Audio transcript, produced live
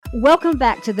Welcome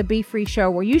back to the Be Free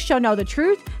Show, where you shall know the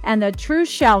truth, and the truth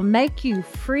shall make you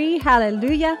free.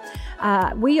 Hallelujah.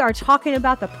 We are talking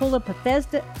about the Pool of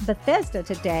Bethesda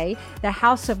today, the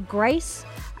house of grace,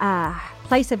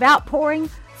 place of outpouring,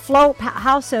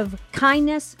 house of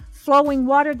kindness, flowing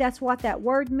water. That's what that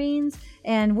word means.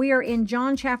 And we are in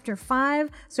John chapter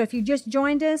 5. So if you just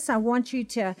joined us, I want you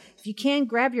to, if you can,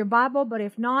 grab your Bible. But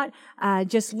if not,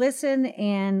 just listen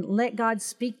and let God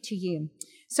speak to you.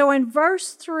 So in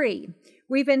verse 3,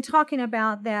 we've been talking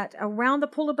about that around the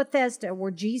Pool of Bethesda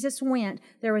where Jesus went,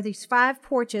 there were these 5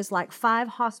 porches, like 5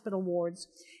 hospital wards,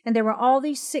 and there were all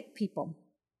these sick people.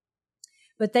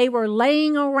 But they were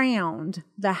laying around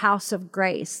the house of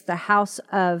grace, the house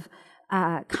of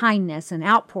kindness and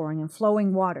outpouring and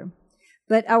flowing water.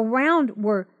 But around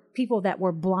were people that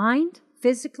were blind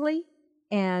physically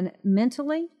and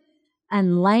mentally,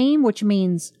 and lame, which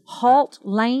means halt,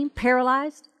 lame,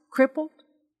 paralyzed, crippled,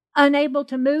 unable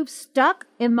to move, stuck,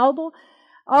 immobile.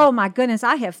 Oh my goodness,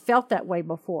 I have felt that way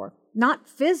before. Not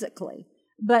physically,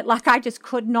 but like I just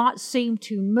could not seem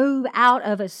to move out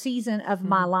of a season of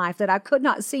my life, that I could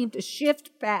not seem to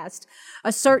shift past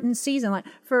a certain season. Like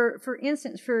for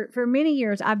instance, for many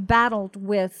years, I battled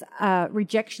with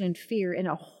rejection and fear in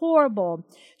a horrible,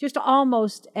 just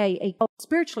almost a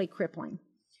spiritually crippling.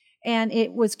 And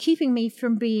it was keeping me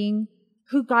from being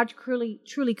who God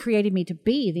truly created me to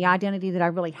be, the identity that I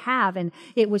really have. And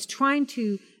it was trying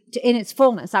to in its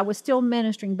fullness. I was still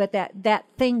ministering, but that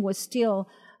thing was still,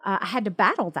 I had to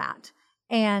battle that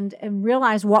and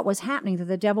realize what was happening, that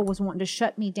the devil was wanting to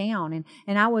shut me down.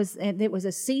 And it was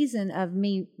a season of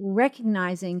me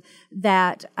recognizing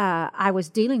that I was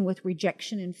dealing with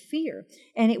rejection and fear.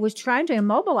 And it was trying to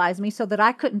immobilize me so that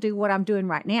I couldn't do what I'm doing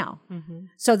right now,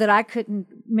 so that I couldn't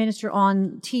minister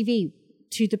on TV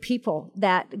to the people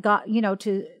that got,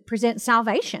 to present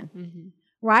salvation,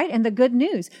 right? And the good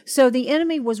news. So the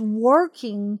enemy was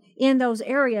working in those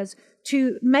areas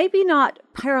to maybe not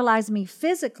paralyze me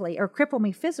physically or cripple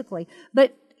me physically,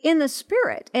 but in the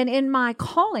spirit and in my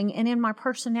calling and in my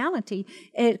personality,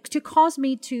 to cause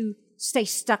me to stay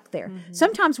stuck there.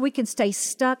 Sometimes we can stay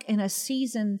stuck in a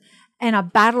season and a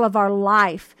battle of our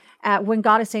life when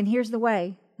God is saying, here's the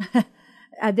way.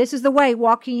 This is the way,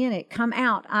 walk ye in it. Come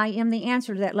out. I am the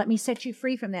answer to that. Let me set you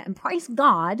free from that. And praise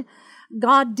God,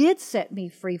 God did set me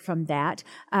free from that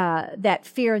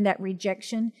fear and that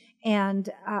rejection. And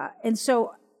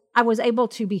so I was able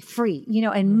to be free,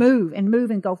 and move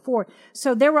and go forward.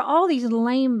 So there were all these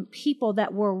lame people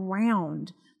that were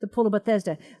around the Pool of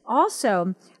Bethesda.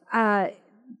 Also,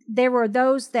 there were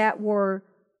those that were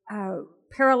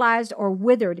paralyzed or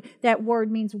withered. That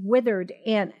word means withered,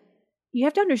 and you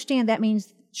have to understand that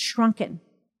means shrunken,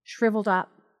 shriveled up.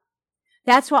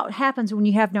 That's what happens when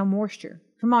you have no moisture.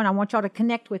 Come on, I want y'all to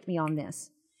connect with me on this.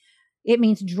 It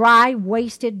means dry,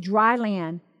 wasted, dry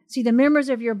land. See, the members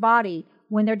of your body,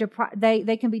 when they're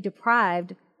they can be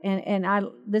deprived,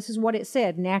 this is what it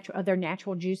said, of their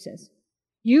natural juices.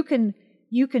 You can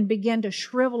begin to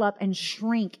shrivel up and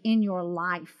shrink in your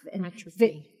life. And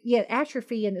atrophy.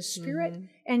 Atrophy in the spirit.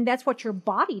 And that's what your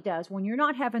body does. When you're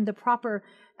not having the proper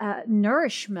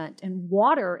nourishment and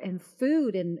water and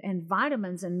food and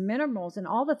vitamins and minerals and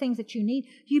all the things that you need,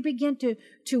 you begin to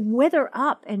wither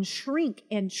up and shrink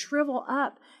and shrivel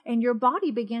up, and your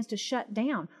body begins to shut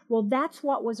down. Well, that's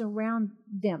what was around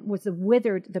them, was the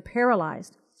withered, the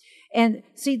paralyzed. And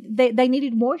see, they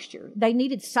needed moisture. They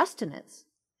needed sustenance.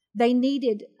 They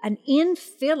needed an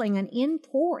infilling, an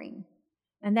inpouring.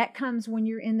 And that comes when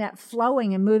you're in that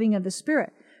flowing and moving of the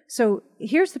Spirit. So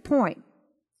here's the point.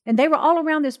 And they were all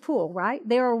around this pool, right?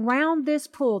 They were around this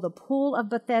pool, the Pool of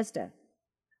Bethesda,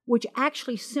 which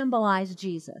actually symbolized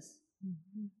Jesus.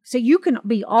 So you can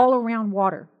be all around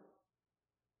water.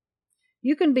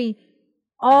 You can be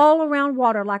all around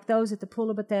water like those at the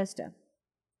Pool of Bethesda,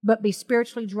 but be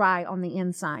spiritually dry on the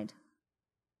inside.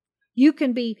 You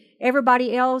can be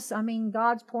everybody else. I mean,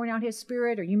 God's pouring out His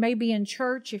Spirit, or you may be in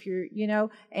church if you're,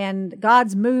 and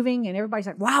God's moving, and everybody's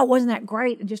like, wow, wasn't that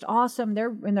great? And just awesome.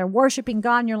 They're worshiping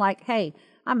God, and you're like, hey,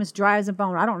 I'm as dry as a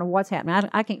bone. I don't know what's happening.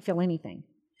 I can't feel anything.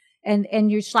 And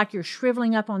you're just like you're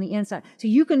shriveling up on the inside. So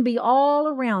you can be all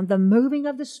around the moving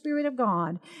of the Spirit of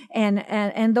God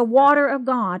and the water of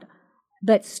God,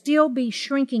 but still be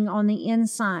shrinking on the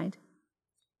inside.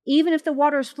 Even if the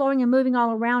water is flowing and moving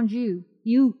all around you,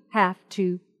 you have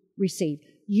to receive.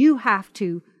 You have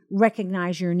to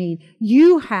recognize your need.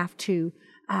 You have to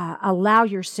allow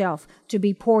yourself to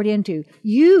be poured into.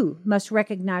 You must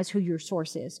recognize who your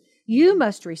source is. You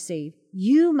must receive.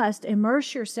 You must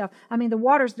immerse yourself. I mean, the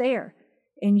water's there,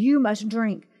 and you must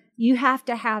drink. You have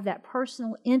to have that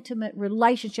personal, intimate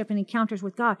relationship and encounters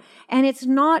with God. And it's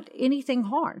not anything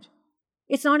hard.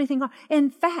 It's not anything hard.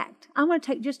 In fact, I want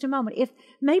to take just a moment. If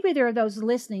maybe there are those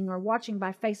listening or watching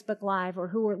by Facebook Live or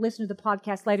who are listening to the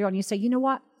podcast later on, you say, you know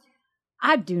what?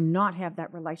 I do not have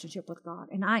that relationship with God,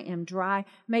 and I am dry.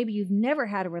 Maybe you've never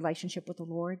had a relationship with the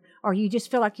Lord, or you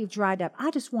just feel like you've dried up. I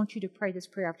just want you to pray this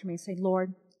prayer after me and say,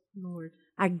 Lord,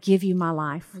 I give you my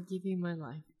life. I give you my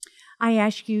life. I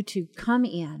ask you to come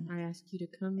in. I ask you to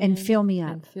come and in fill me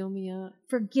up. And fill me up.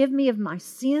 Forgive me of my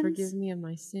sins. Forgive me of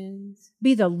my sins.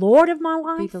 Be the Lord of my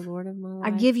life. Be the Lord of my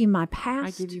life. I give you my past.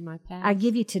 I give you my past. I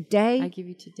give you today. I give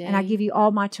you today. And I give you all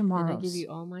my tomorrows. And I give you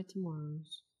all my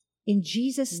tomorrows. In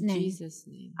Jesus' name. In Jesus'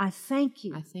 name. I thank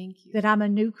you. I thank you. That I'm a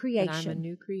new creation. That I'm a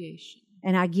new creation.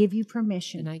 And I give you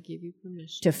permission. And I give you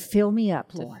permission. To fill me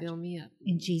up, Lord. To fill me up.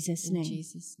 In Jesus' name. In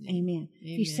Jesus' name. Amen. Amen.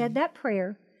 If you said that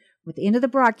prayer, at the end of the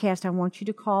broadcast, I want you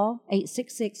to call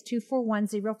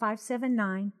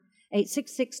 866-241-0579.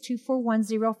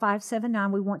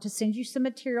 866-241-0579. We want to send you some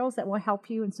materials that will help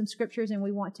you and some scriptures, and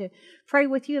we want to pray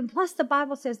with you. And plus, the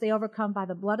Bible says they overcome by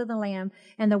the blood of the Lamb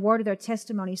and the word of their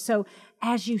testimony. So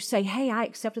as you say, hey, I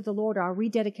accepted the Lord, or I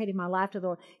rededicated my life to the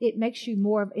Lord, it makes you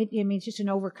more, it's just an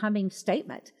overcoming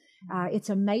statement.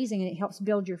 It's amazing, and it helps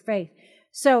build your faith.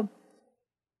 So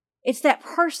it's that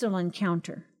personal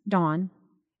encounter, Dawn.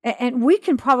 And we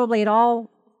can probably all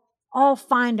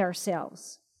find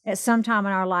ourselves at some time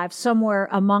in our lives somewhere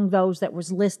among those that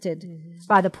was listed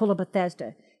by the Pool of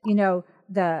Bethesda. You know,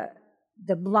 the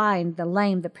blind, the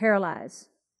lame, the paralyzed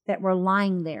that were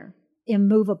lying there,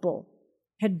 immovable,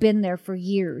 had been there for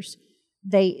years.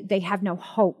 They have no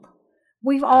hope.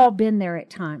 We've all been there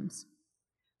at times.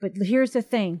 But here's the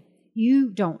thing. You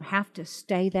don't have to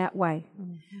stay that way.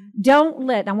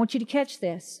 I want you to catch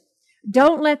this.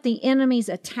 Don't let the enemy's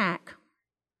attack,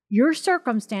 your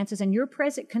circumstances and your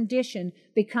present condition,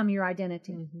 become your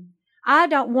identity. I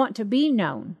don't want to be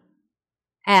known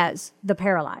as the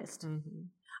paralyzed.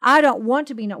 I don't want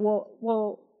to be known,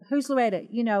 well, who's Loretta?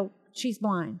 You know, she's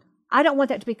blind. I don't want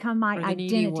that to become my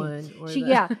identity.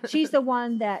 She's the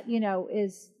one that, you know,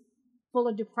 is full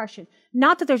of depression.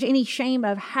 Not that there's any shame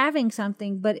of having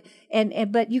something, but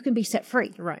you can be set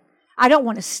free. Right. I don't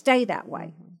want to stay that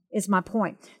way. Is my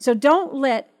point. So don't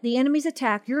let the enemy's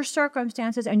attack, your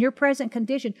circumstances, and your present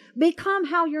condition become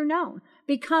how you're known,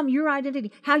 become your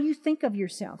identity, how you think of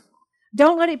yourself.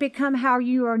 Don't let it become how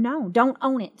you are known. Don't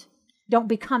own it. Don't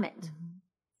become it.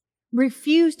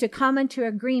 Refuse to come into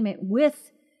agreement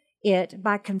with it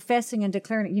by confessing and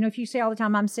declaring it. You know, if you say all the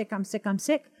time, I'm sick, I'm sick, I'm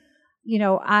sick. You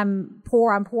know, I'm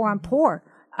poor, I'm poor, I'm poor.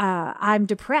 I'm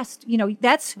depressed. You know,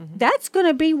 that's going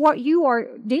to be what you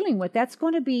are dealing with. That's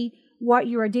going to be what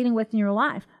you are dealing with in your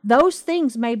life. Those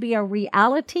things may be a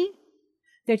reality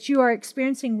that you are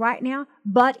experiencing right now,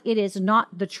 but it is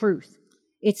not the truth.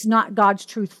 It's not God's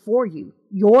truth for you.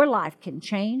 Your life can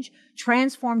change,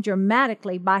 transform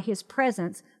dramatically by His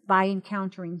presence, by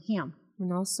encountering Him.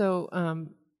 And also,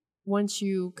 once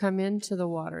you come into the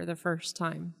water the first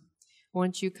time,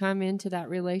 once you come into that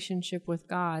relationship with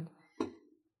God,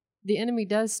 the enemy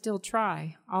does still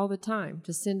try all the time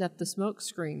to send up the smoke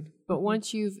screen. But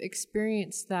once you've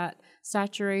experienced that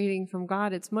saturating from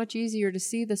God, it's much easier to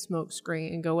see the smoke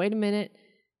screen and go, wait a minute,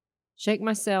 shake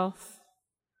myself.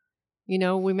 You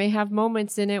know, we may have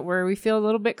moments in it where we feel a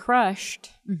little bit crushed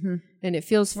and it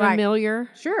feels familiar.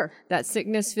 Right. Sure. That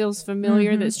sickness feels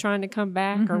familiar that's trying to come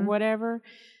back or whatever.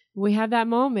 We have that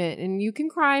moment, and you can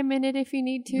cry a minute if you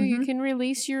need to. You can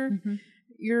release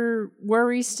your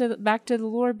worries back to the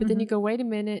Lord, but then you go, wait a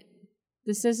minute,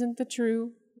 this isn't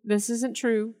true.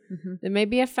 It may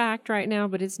be a fact right now,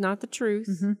 but it's not the truth.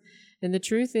 And the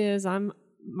truth is,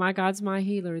 my God's my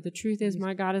healer. The truth is,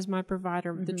 my God is my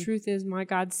provider. The truth is, my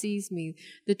God sees me.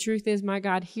 The truth is, my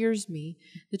God hears me.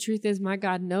 The truth is, my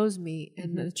God knows me.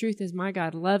 And the truth is, my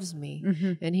God loves me.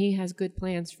 And He has good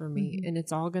plans for me. And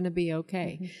it's all going to be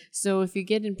okay. So if you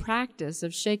get in practice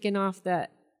of shaking off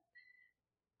that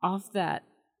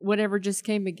whatever just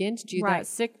came against you, that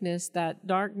sickness, that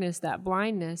darkness, that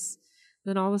blindness,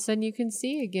 then all of a sudden you can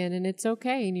see again, and it's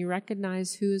okay, and you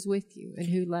recognize who is with you and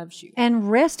who loves you.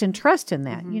 And rest and trust in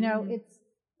that. You know, it's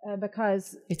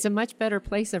because... It's a much better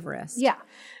place of rest. Yeah.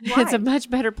 Right. It's a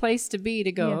much better place to be,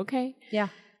 to go, okay. Yeah.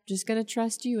 Just going to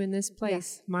trust you in this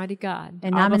place, mighty God.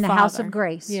 And I'm in the house of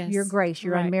grace. Yes. Your grace,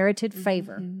 your unmerited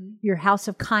favor, your house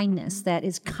of kindness that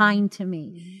is kind to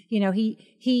me. You know,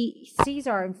 He sees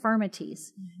our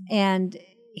infirmities, and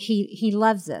He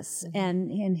loves us,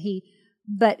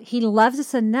 but He loves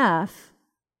us enough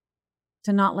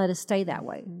to not let us stay that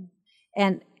way.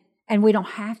 And we don't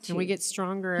have to. And we get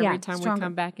stronger every time we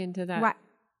come back into that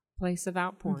place of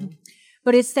outpouring.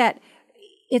 But it's that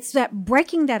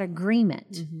breaking that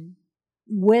agreement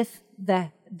with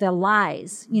the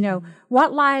lies. You know,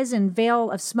 what lies and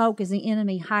veil of smoke is the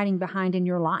enemy hiding behind in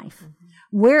your life?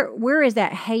 Where is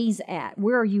that haze at?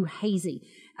 Where are you hazy?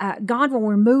 God will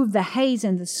remove the haze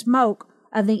and the smoke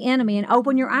of the enemy and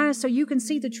open your eyes so you can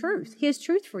see the truth, His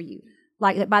truth for you.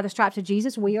 Like that by the stripes of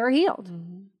Jesus, we are healed,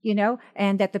 you know,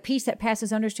 and that the peace that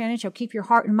passes understanding shall keep your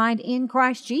heart and mind in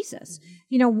Christ Jesus.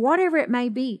 You know, whatever it may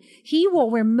be, He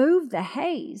will remove the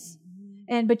haze.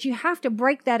 But you have to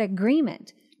break that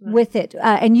agreement with it.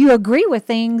 And you agree with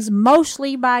things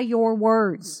mostly by your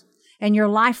words. And your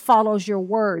life follows your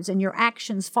words, and your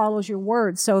actions follows your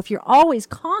words. So if you're always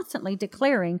constantly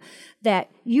declaring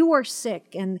that you are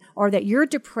sick, or that you're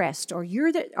depressed, or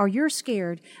you're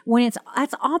scared, when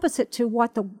that's opposite to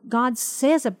what God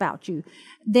says about you,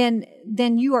 then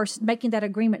you are making that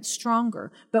agreement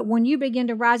stronger. But when you begin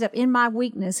to rise up, in my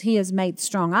weakness, He is made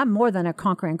strong. I'm more than a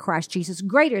conqueror in Christ Jesus.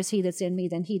 Greater is He that's in me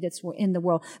than he that's in the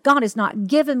world. God has not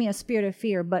given me a spirit of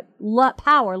fear, but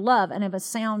power, love, and of a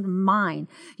sound mind.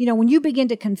 You know, when you begin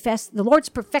to confess, the Lord's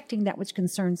perfecting that which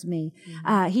concerns me.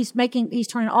 He's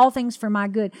turning all things for my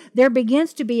good. There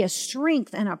begins to be a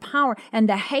strength and a power, and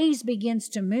the haze begins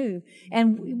to move.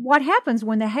 And what happens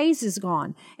when the haze is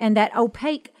gone and that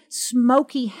opaque,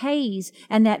 smoky haze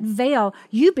and that veil,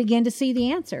 you begin to see the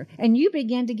answer, and you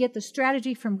begin to get the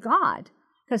strategy from God.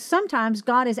 Because sometimes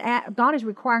God is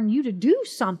requiring you to do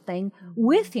something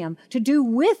with Him, to do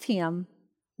with Him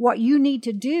what you need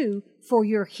to do for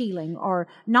your healing, or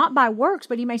not by works,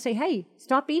 but He may say, hey,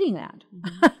 stop eating that.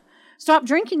 Stop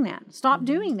drinking that. Stop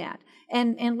doing that.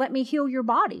 And let me heal your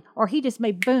body. Or He just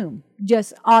may, boom,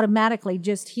 just automatically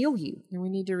just heal you. And we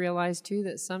need to realize, too,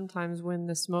 that sometimes when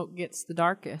the smoke gets the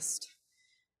darkest,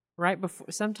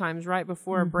 sometimes right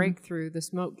before a breakthrough, the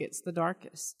smoke gets the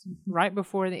darkest. Right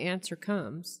before the answer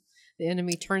comes, the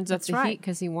enemy turns up the heat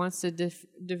because he wants to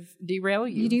derail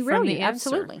you from the answer.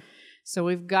 Absolutely. So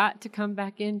we've got to come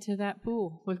back into that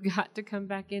pool. We've got to come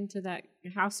back into that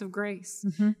house of grace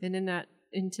and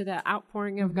into that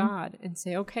outpouring of God, and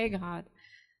say, okay, God,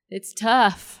 it's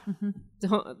tough.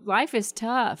 Life is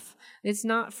tough. It's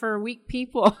not for weak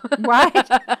people. Right.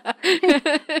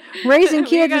 Raising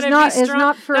kids is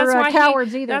not for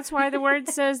cowards either. That's why the Word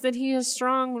says that He is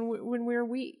strong when we're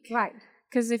weak. Right.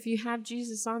 Because if you have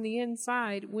Jesus on the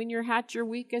inside, when you're at your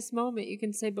weakest moment, you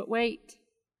can say, but wait,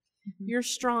 you're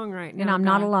strong right now. And I'm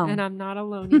not alone. And I'm not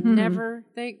alone. He never,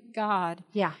 thank God.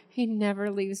 Yeah. He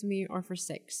never leaves me or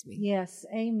forsakes me. Yes.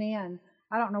 Amen.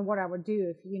 I don't know what I would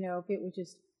do if it was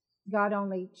just God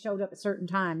only showed up at certain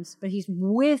times, but He's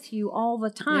with you all the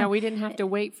time. Yeah, we didn't have to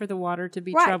wait for the water to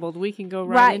be troubled. We can go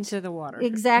right into the water.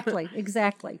 Exactly.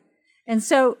 And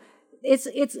so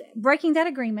it's breaking that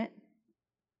agreement,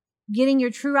 getting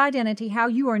your true identity, how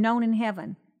you are known in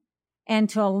heaven, and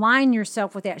to align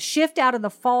yourself with that. Shift out of the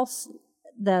false,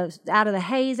 out of the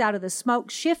haze, out of the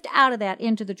smoke. Shift out of that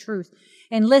into the truth.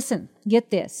 And listen, get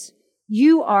this.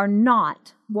 You are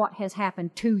not what has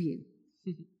happened to you.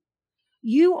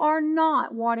 You are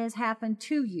not what has happened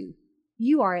to you.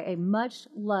 You are a much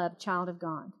loved child of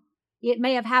God. It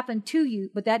may have happened to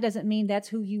you, but that doesn't mean that's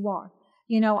who you are.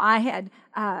 You know, I had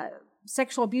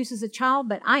sexual abuse as a child,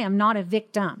 but I am not a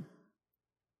victim.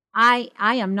 I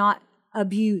am not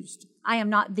abused. I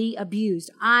am not the abused.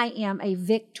 I am a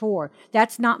victor.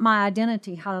 That's not my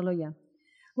identity. Hallelujah.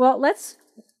 Well,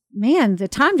 the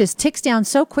time just ticks down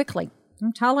so quickly.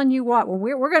 I'm telling you what. Well,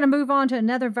 we're going to move on to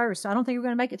another verse. I don't think we're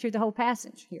going to make it through the whole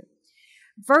passage here.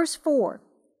 Verse 4,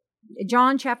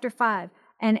 John chapter 5.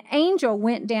 An angel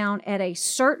went down at a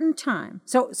certain time.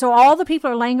 So all the people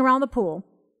are laying around the pool,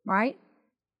 right?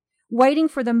 Waiting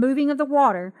for the moving of the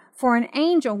water, for an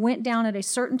angel went down at a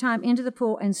certain time into the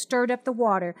pool and stirred up the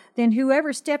water. Then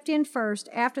whoever stepped in first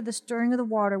after the stirring of the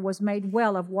water was made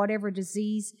well of whatever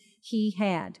disease he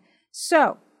had.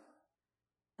 So,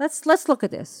 let's look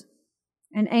at this.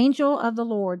 An angel of the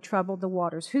Lord troubled the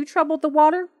waters. Who troubled the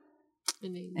water?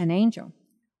 An angel.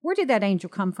 Where did that angel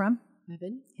come from?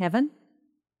 Heaven.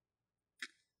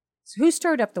 So who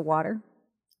stirred up the water?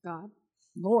 God.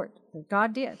 Lord.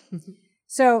 God did.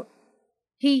 So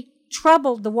He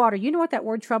troubled the water. You know what that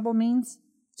word trouble means?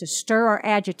 To stir or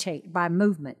agitate by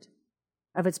movement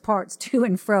of its parts to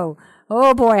and fro.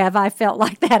 Oh boy, have I felt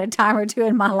like that a time or two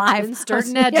in my life. Been stirred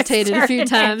and agitated a few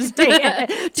times. to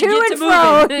and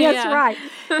fro. That's right.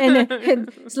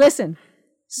 And listen,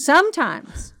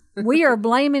 sometimes we are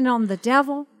blaming on the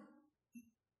devil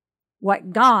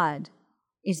what God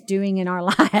is doing in our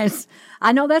lives.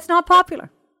 I know that's not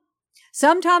popular.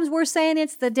 Sometimes we're saying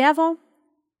it's the devil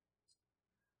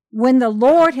when the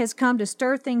Lord has come to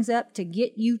stir things up to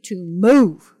get you to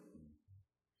move.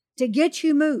 To get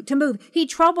you to move. He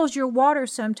troubles your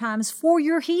waters sometimes for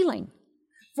your healing,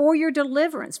 for your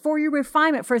deliverance, for your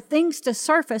refinement, for things to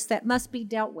surface that must be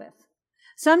dealt with.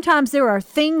 Sometimes there are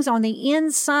things on the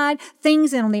inside,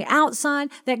 things on the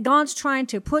outside that God's trying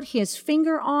to put His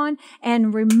finger on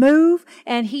and remove,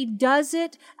 and He does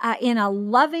it in a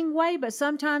loving way, but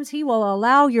sometimes He will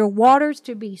allow your waters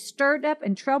to be stirred up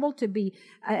and trouble to be,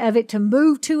 of it to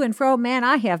move to and fro. Man,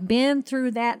 I have been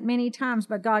through that many times,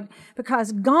 but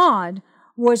because God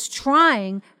was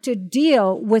trying to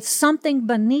deal with something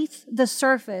beneath the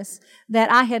surface that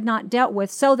I had not dealt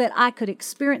with so that I could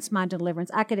experience my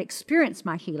deliverance. I could experience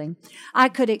my healing. I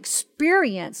could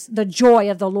experience the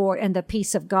joy of the Lord and the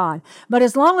peace of God. But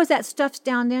as long as that stuff's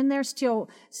down in there still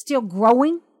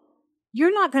growing,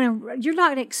 you're not going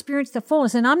to experience the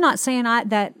fullness. And I'm not saying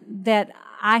that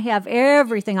I have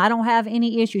everything. I don't have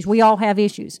any issues. We all have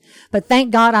issues. But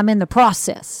thank God I'm in the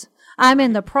process. I'm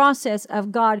in the process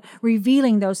of God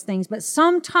revealing those things. But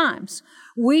sometimes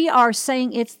we are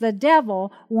saying it's the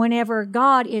devil whenever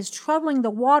God is troubling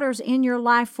the waters in your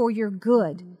life for your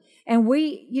good. And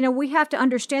we have to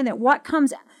understand that what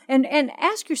comes, and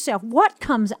ask yourself, what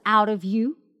comes out of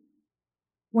you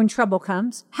when trouble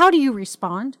comes? How do you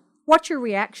respond? What's your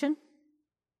reaction?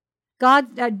 God,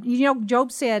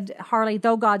 Job said, Harley,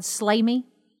 though God slay me,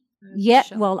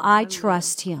 yet will I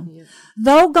trust Him. Yeah.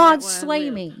 Though God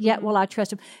slay me, yet will I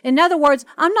trust Him. In other words,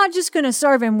 I'm not just going to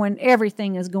serve Him when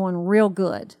everything is going real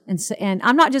good. And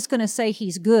I'm not just going to say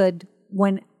He's good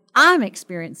when I'm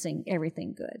experiencing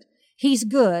everything good. He's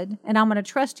good, and I'm going to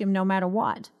trust Him no matter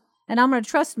what. And I'm going to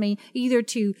trust me either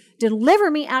to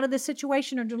deliver me out of this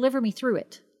situation or deliver me through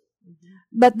it. Mm-hmm.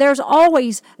 But there's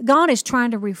always, God is trying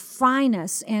to refine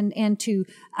us and to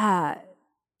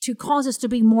cause us to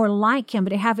be more like Him, but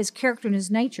to have His character and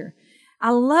His nature. I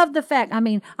love the fact, I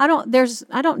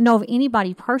don't know of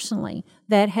anybody personally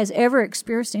that has ever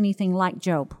experienced anything like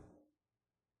Job.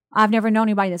 I've never known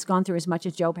anybody that's gone through as much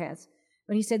as Job has.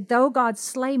 But he said, though God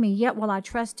slay me, yet will I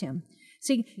trust Him.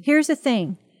 See, here's the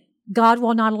thing. God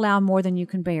will not allow more than you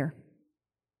can bear.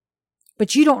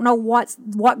 But you don't know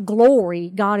what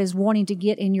glory God is wanting to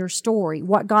get in your story,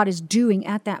 what God is doing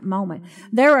at that moment.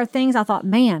 There are things I thought,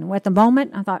 man, at the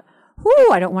moment, I thought,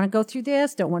 I don't want to go through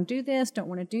this, don't want to do this, don't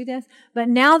want to do this. But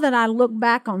now that I look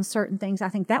back on certain things, I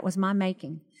think that was my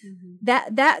making. Mm-hmm.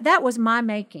 That was my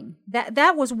making.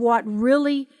 That was what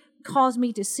really caused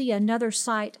me to see another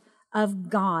side of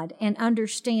God and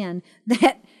understand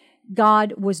that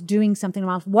God was doing something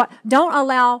else. Don't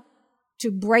allow to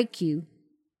break you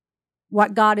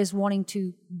what God is wanting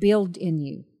to build in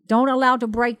you. Don't allow to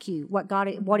break you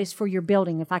what is for your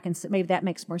building, if I can, maybe that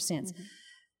makes more sense. Mm-hmm.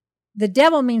 The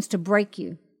devil means to break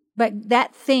you, but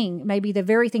that thing may be the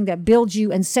very thing that builds you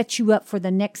and sets you up for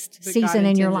the next season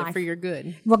in your life. It for your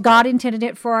good. Well, God intended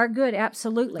it for our good,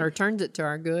 absolutely. Or turns it to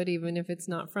our good, even if it's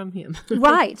not from Him.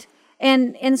 Right.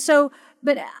 And so,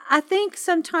 but I think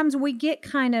sometimes we get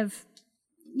kind of,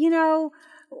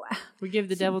 we give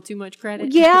the devil too much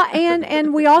credit. Yeah,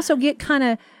 and we also get kind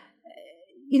of,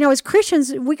 as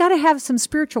Christians, we got to have some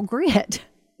spiritual grit.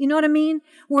 You know what I mean?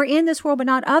 We're in this world, but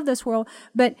not of this world.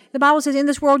 But the Bible says, in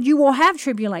this world you will have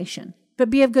tribulation, but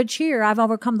be of good cheer. I've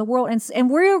overcome the world. And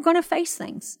we're going to face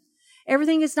things.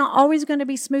 Everything is not always going to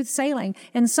be smooth sailing.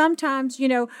 And sometimes,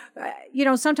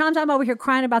 sometimes I'm over here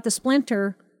crying about the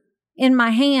splinter in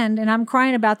my hand, and I'm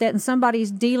crying about that, and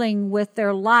somebody's dealing with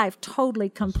their life totally,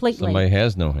 completely. Somebody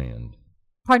has no hand.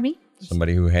 Pardon me?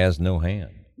 Somebody who has no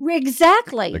hand.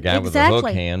 Exactly. The guy with the hook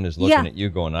hand is looking at you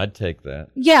going, I'd take that.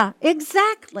 Yeah,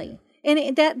 exactly.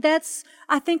 And that's,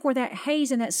 I think, where that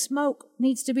haze and that smoke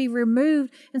needs to be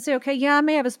removed and say, okay, yeah, I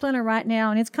may have a splinter right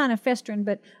now, and it's kind of festering,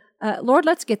 but Lord,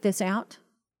 let's get this out.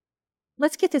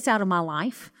 Let's get this out of my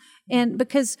life. And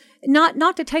because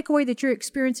not to take away that you're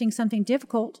experiencing something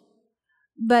difficult,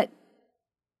 but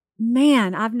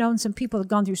man, I've known some people that have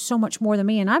gone through so much more than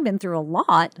me, and I've been through a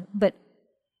lot, but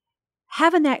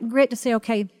having that grit to say,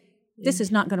 okay, this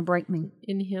is not going to break me.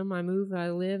 In Him I move, I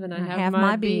live, and I have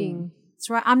my being. That's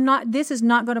right. This is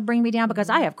not going to bring me down because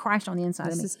I have Christ on the inside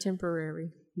of me. This is temporary.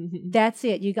 That's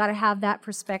it. You got to have that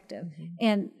perspective.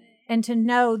 Mm-hmm. And to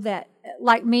know that,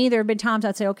 like me, there have been times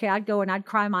I'd say, okay, I'd go and I'd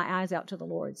cry my eyes out to the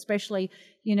Lord, especially,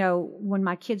 when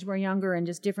my kids were younger and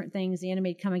just different things, the enemy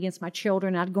would come against my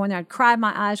children. I'd go in there, I'd cry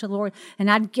my eyes to the Lord, and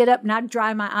I'd get up and I'd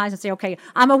dry my eyes and say, okay,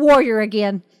 I'm a warrior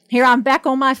again. Here, I'm back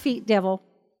on my feet, devil.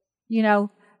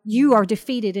 You are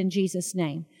defeated in Jesus'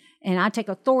 name. and I take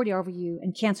authority over you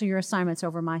and cancel your assignments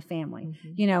over my family.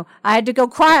 You know, I had to go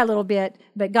cry a little bit,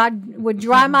 but God would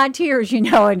dry my tears, you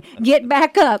know, and get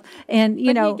back up. And,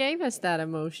 you know. He gave us that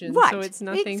emotion. Right. So it's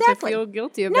nothing Exactly. to feel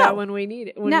guilty about No. when we need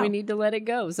it, when No. we need to let it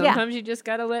go. Sometimes you just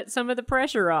got to let some of the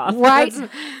pressure off. Right.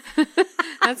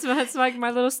 That's like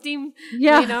my little steam.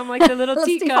 Yeah. You know, I'm like the little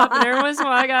teacup, and every once in a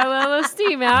while I got a little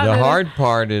steam out. The hard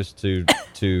part is to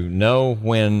know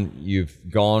when you've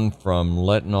gone from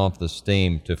letting off the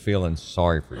steam to feeling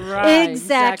sorry for yourself. Right,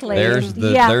 Exactly. There's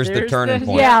the Yeah. there's the turning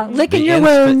point. Yeah, licking The your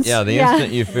instant- wounds. Yeah, the Yeah.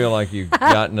 instant you feel like you've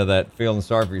gotten to that feeling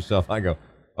sorry for yourself, I go,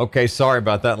 okay, sorry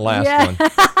about that last Yeah.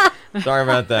 one. Sorry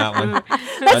about that one.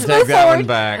 I move take that forward. one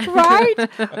back. Right.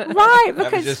 Right.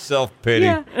 That was just self-pity.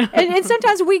 Yeah, and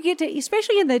sometimes we get to,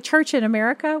 especially in the church in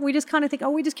America, we just kind of think, oh,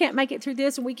 we just can't make it through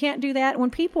this and we can't do that. When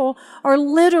people are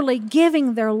literally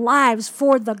giving their lives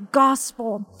for the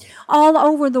gospel all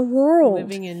over the world.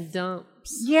 Living in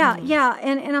dumps. Yeah, yeah.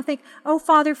 And I think, oh,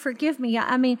 Father, forgive me.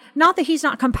 I mean, not that he's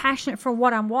not compassionate for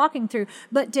what I'm walking through,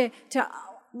 but to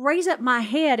raise up my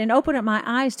head and open up my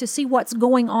eyes to see what's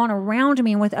going on around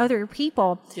me and with other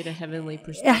people. Get a heavenly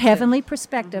perspective. A heavenly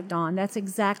perspective, Dawn. That's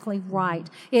exactly right.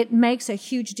 It makes a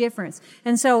huge difference.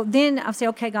 And so then I'll say,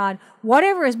 okay, God,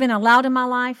 whatever has been allowed in my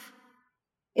life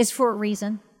is for a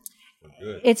reason.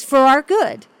 It's for our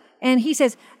good. And he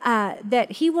says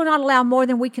that he will not allow more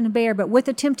than we can bear, but with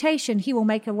the temptation, he will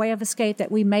make a way of escape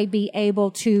that we may be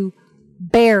able to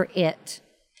bear it.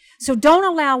 So don't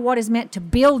allow what is meant to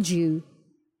build you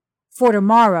for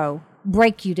tomorrow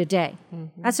break you today.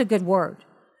 That's a good word.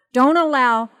 Don't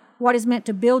allow what is meant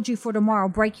to build you for tomorrow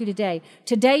break you today.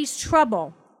 Today's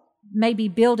trouble may be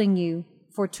building you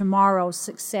for tomorrow's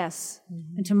success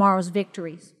and tomorrow's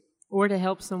victories. Or to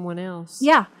help someone else.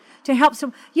 Yeah, to help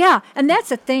some. Yeah, and that's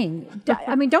the thing.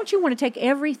 I mean, don't you want to take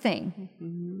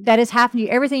everything that has happened to you,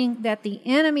 everything that the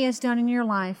enemy has done in your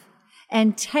life,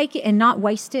 and take it and not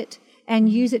waste it and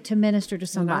use it to minister to And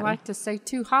somebody? I like to say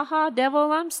too, ha ha,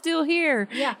 devil, I'm still here.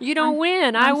 Yeah. You don't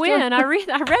win. I I'm still- win. I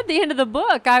read the end of the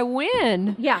book. I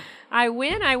win. Yeah. I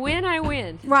win. I win. I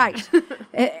win. Right.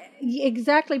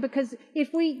 Exactly, because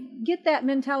if we get that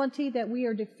mentality that we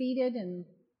are defeated and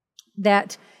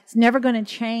that it's never going to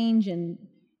change, and,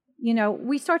 you know,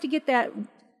 we start to get that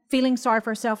feeling sorry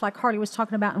for ourselves like Harley was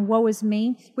talking about, and woe is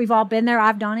me. We've all been there.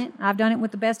 I've done it. I've done it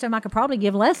with the best of them. I could probably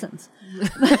give lessons.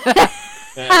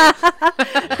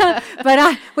 But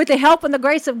I, with the help and the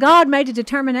grace of God, made a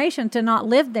determination to not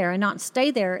live there and not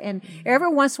stay there. And every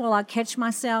once in a while I catch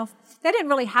myself. That didn't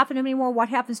really happen to me anymore. What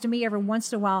happens to me every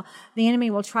once in a while, the enemy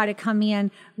will try to come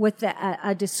in with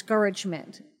a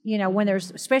discouragement. You know, when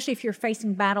there's, especially if you're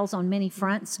facing battles on many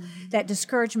fronts, that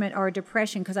discouragement or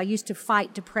depression, because I used to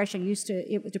fight depression.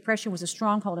 Depression was a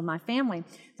stronghold in my family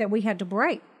that we had to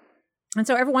break. And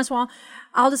so every once in a while,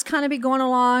 I'll just kind of be going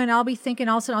along and I'll be thinking,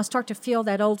 all of a sudden I'll start to feel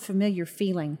that old familiar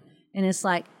feeling. And it's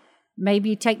like, maybe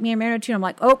you take me a minute or two, and I'm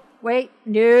like, oh, wait,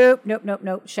 nope.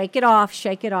 Shake it off.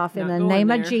 In the name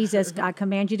of Jesus, I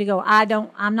command you to go.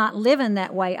 I'm not living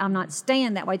that way. I'm not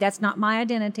staying that way. That's not my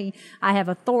identity. I have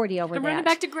authority over that. I'm running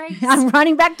back to grace. I'm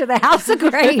running back to the house of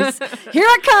grace. Here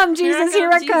I come, Jesus. Here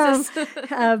I come.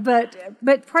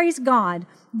 But praise God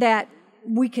that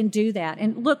we can do that.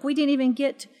 And look, we didn't even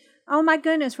get. Oh my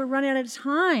goodness, we're running out of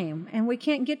time and we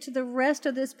can't get to the rest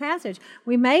of this passage.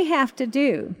 We may have to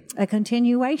do a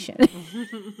continuation.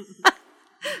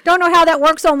 Don't know how that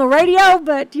works on the radio,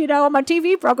 but you know, on my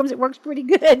TV programs, it works pretty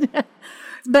good.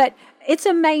 But it's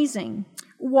amazing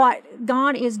what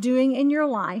God is doing in your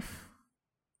life,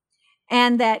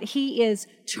 and that he is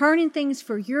turning things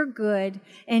for your good.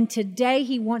 And today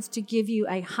he wants to give you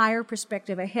a higher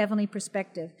perspective, a heavenly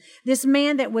perspective. This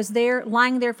man that was there,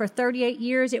 lying there for 38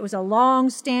 years, it was a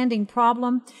long-standing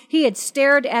problem. He had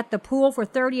stared at the pool for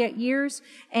 38 years,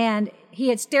 and he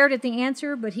had stared at the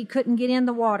answer, but he couldn't get in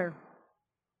the water.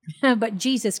 But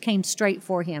Jesus came straight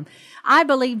for him. I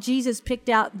believe Jesus picked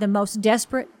out the most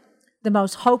desperate, the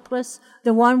most hopeless,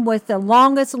 the one with the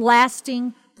longest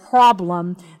lasting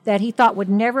problem that he thought would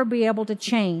never be able to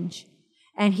change.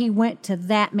 And he went to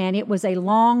that man. It was a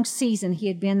long season he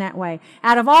had been that way.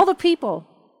 Out of all the people,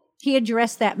 he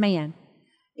addressed that man.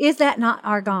 Is that not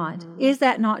our God? Is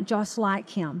that not just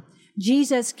like him?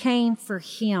 Jesus came for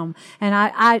him. And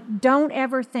I don't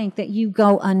ever think that you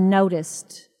go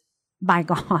unnoticed by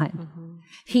God.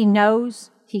 He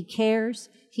knows, he cares,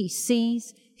 he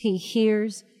sees, he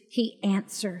hears, he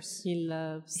answers. He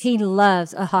loves. He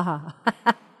loves.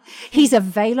 He's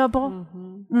available.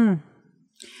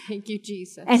 Thank you,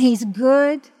 Jesus. And he's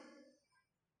good.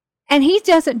 And he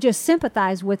doesn't just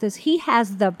sympathize with us. He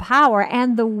has the power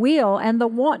and the will and the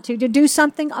want to do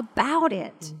something about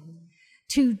it.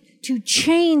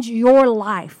 change your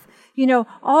life. You know,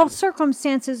 all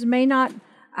circumstances may not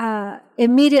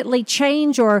immediately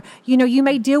change, or you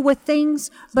may deal with things,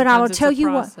 but I will tell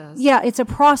you what, it's a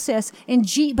process.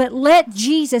 But let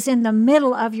Jesus in the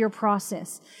middle of your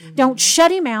process. Don't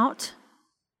shut him out.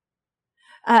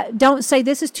 Don't say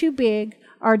this is too big,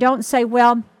 or don't say,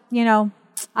 well,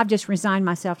 I've just resigned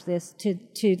myself to this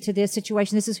to this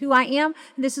situation. This is who I am,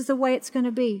 and this is the way it's going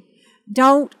to be.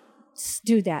 Don't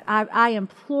do that. I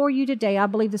implore you today. I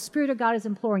believe the Spirit of God is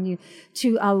imploring you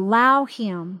to allow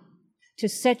him to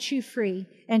set you free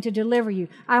and to deliver you.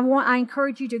 I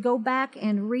encourage you to go back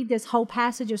and read this whole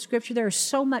passage of Scripture. There is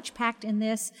so much packed in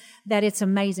this that it's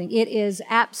amazing. It is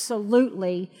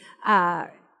absolutely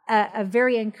a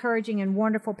very encouraging and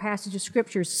wonderful passage of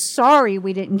Scripture. Sorry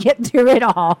we didn't get through it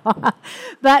all.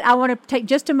 But I want to take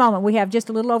just a moment. We have just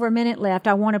a little over a minute left.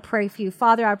 I want to pray for you.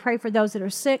 Father, I pray for those that are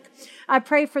sick. I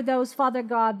pray for those, Father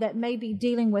God, that may be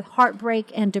dealing with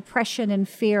heartbreak and depression and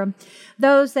fear.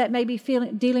 Those that may be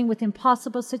dealing with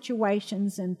impossible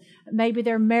situations, and maybe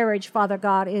their marriage, Father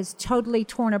God, is totally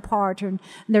torn apart, and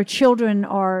their children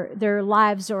or their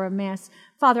lives are a mess.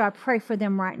 Father, I pray for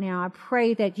them right now. I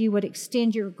pray that you would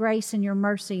extend your grace and your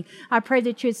mercy. I pray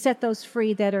that you would set those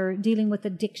free that are dealing with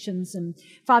addictions. And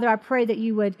Father, I pray that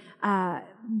you would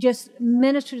just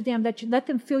minister to them, that you let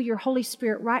them feel your Holy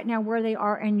Spirit right now where they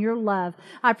are and your love.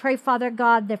 I pray, Father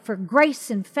God, that for grace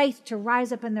and faith to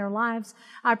rise up in their lives.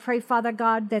 I pray, Father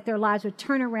God, that their lives would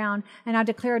turn around, and I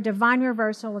declare a divine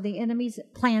reversal of the enemy's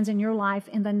plans in your life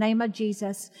in the name of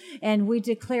Jesus. And we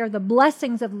declare the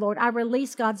blessings of the Lord. I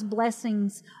release God's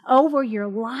blessings over your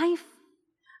life.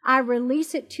 I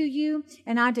release it to you,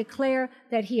 and I declare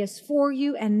that he is for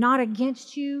you and not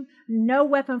against you. No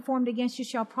weapon formed against you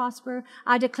shall prosper.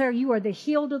 I declare you are the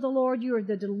healed of the Lord. You are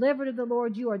the delivered of the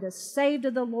Lord. You are the saved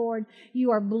of the Lord.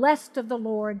 You are blessed of the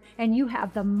Lord, and you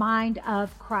have the mind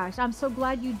of Christ. I'm so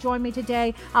glad you joined me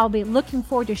today. I'll be looking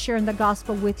forward to sharing the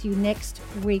gospel with you next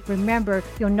week. Remember,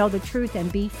 you'll know the truth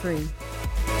and be free.